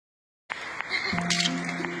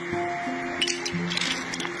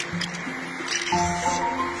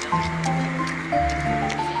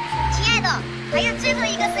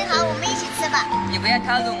不要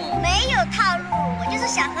套路我。没有套路，我就是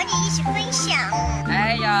想和你一起分享。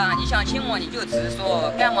哎呀，你想亲我你就直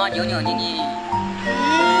说，干嘛扭扭捏捏？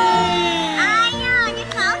哎呀，你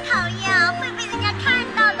好讨厌，会被人家看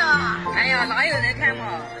到的。哎呀，哪有人看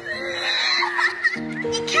嘛？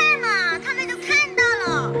你看嘛，他们都看到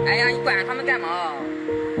了。哎呀，你管他们干嘛？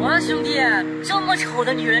哇，兄弟，这么丑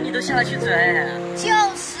的女人你都下得去追？就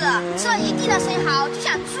是，这一地的生蚝就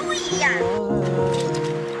像猪一样。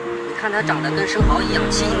你看她长得跟生蚝一样，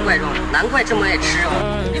奇形怪状，难怪这么爱吃哦。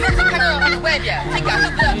你们只看到她的外表，还感受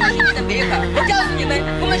不到她心里的美好。我告诉你们，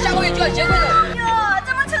我们下个月就要结婚了。哟，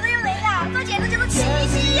这么丑的有人呀，这简直就是奇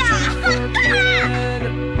迹呀！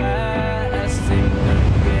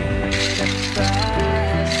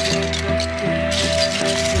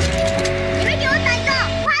你们给我等着，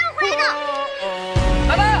我还会回来的。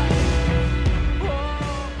爸爸。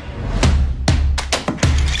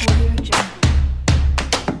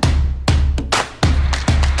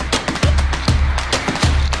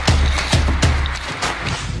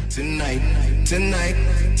Tonight,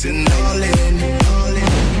 all in.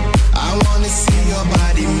 I wanna see your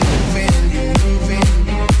body moving.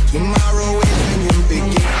 Tomorrow is when you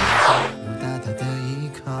begin. 有大大的依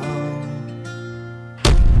靠，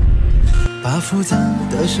把复杂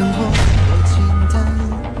的生活过简单。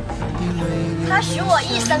他许我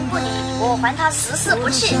一生不离，我还他十世不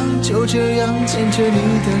弃。就这样牵着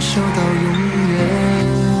你的手到永远。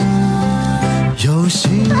有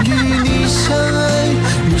幸与你相爱，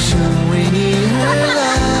余生为你而来。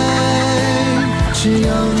只要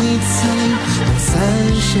你在，我三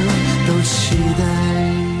生都期待。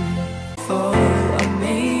Oh,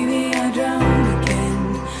 maybe I drown again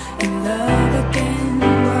in love again.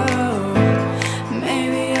 Oh,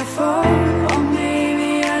 maybe I fall, or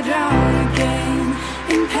maybe I drown again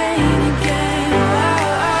in pain again.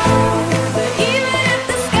 Oh, but even if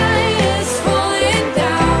the sky is falling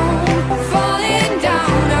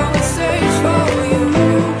down, I will search for you.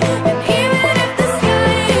 And even if the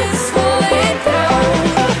sky is falling down,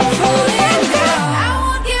 I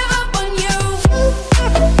won't give up on you.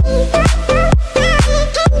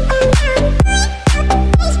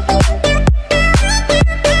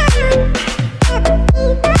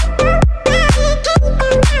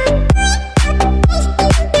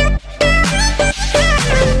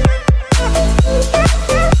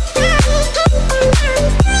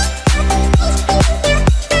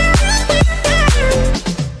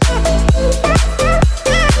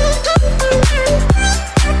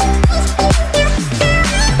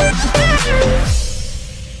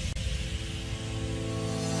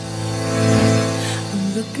 I'm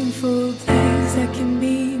looking for a place I can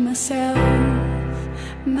be myself.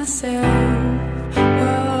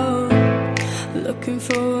 Whoa. Looking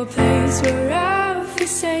for a place where I feel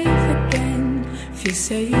safe again.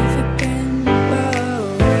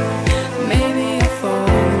 Whoa. Maybe I fall,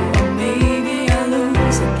 or maybe I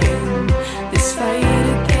lose again. This fight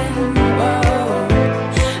again. Whoa.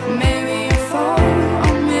 Maybe I fall,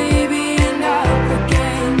 or maybe end up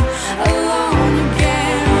again, alone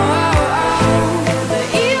again. Whoa. But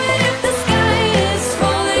even if the sky is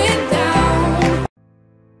falling down,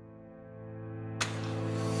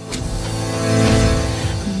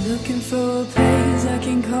 I'm looking for a place I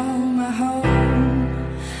can call my home.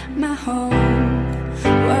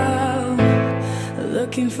 Whoa.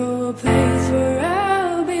 Looking for a place where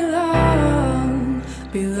I'll belong.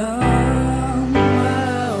 Whoa.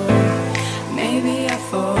 Maybe I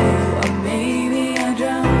fall, or maybe I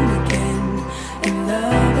drown again in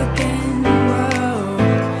love again. Whoa.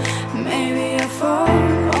 Maybe I fall,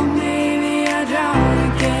 or maybe I drown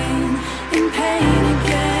again in pain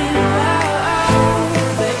again. Whoa.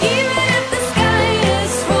 But even if the sky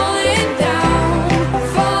is falling down,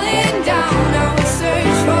 I will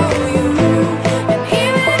search for you. And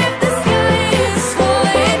even if the sky is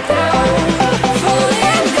falling down,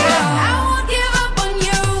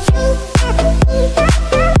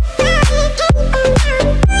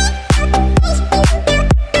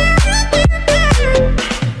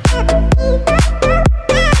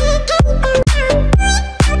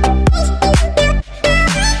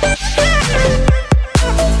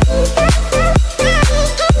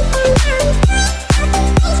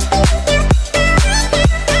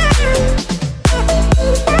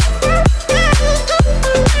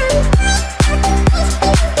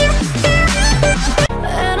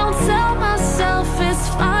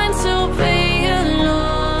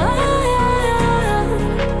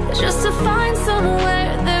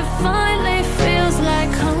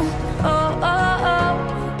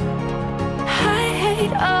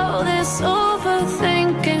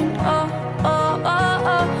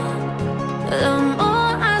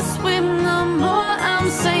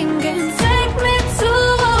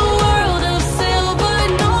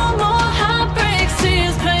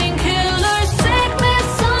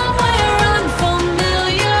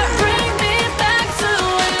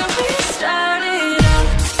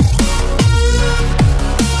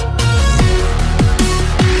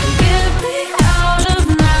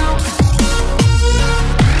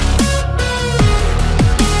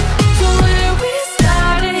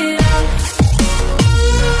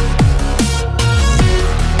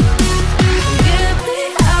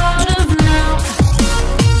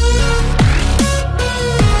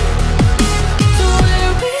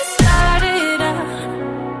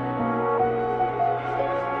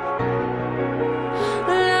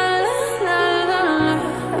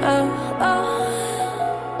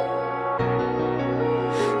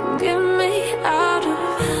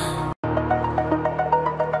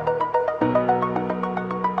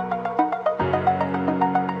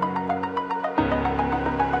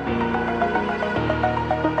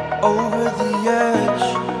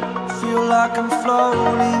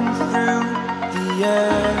 floating through the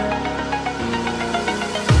air.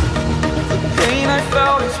 The pain I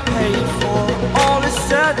felt is paid for, all is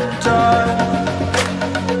said and done.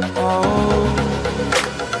 Oh,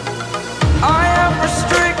 I am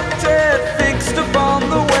restricted, fixed upon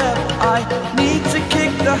the web. I need to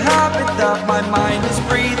kick the habit that my mind is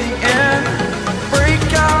breathing in. Break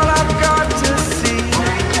out, I've got to see.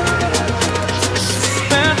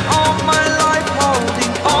 Spent all my life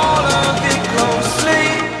holding all of it closely.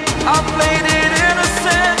 I played it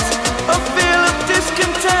innocent, a feel of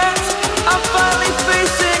discontent. I'm finally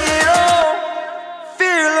facing it all,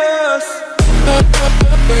 fearless.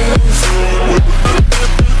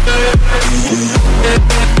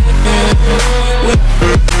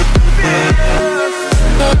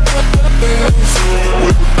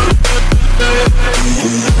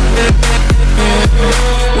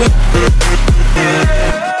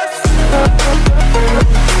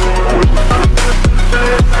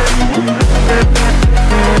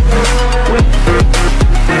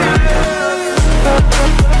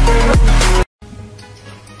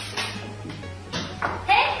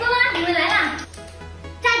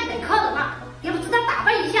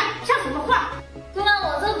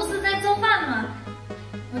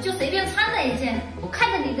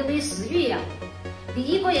你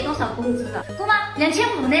一个月多少工资啊？姑妈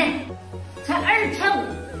，2500呢，才2500，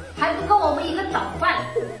还不够我们一个早饭。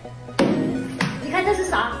你看这是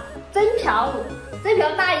啥？真条，这条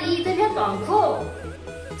大衣，这条短裤，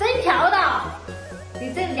真条的。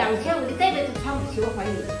你这2500，你这辈子穿不起，我怀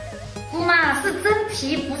疑。姑妈是真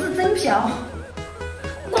皮，不是真瓢。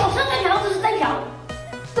我说真瓢就是真瓢。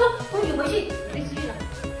走，公举回去，没食欲了。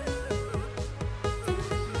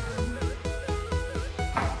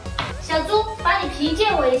小猪，把你皮借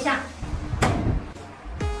我一下。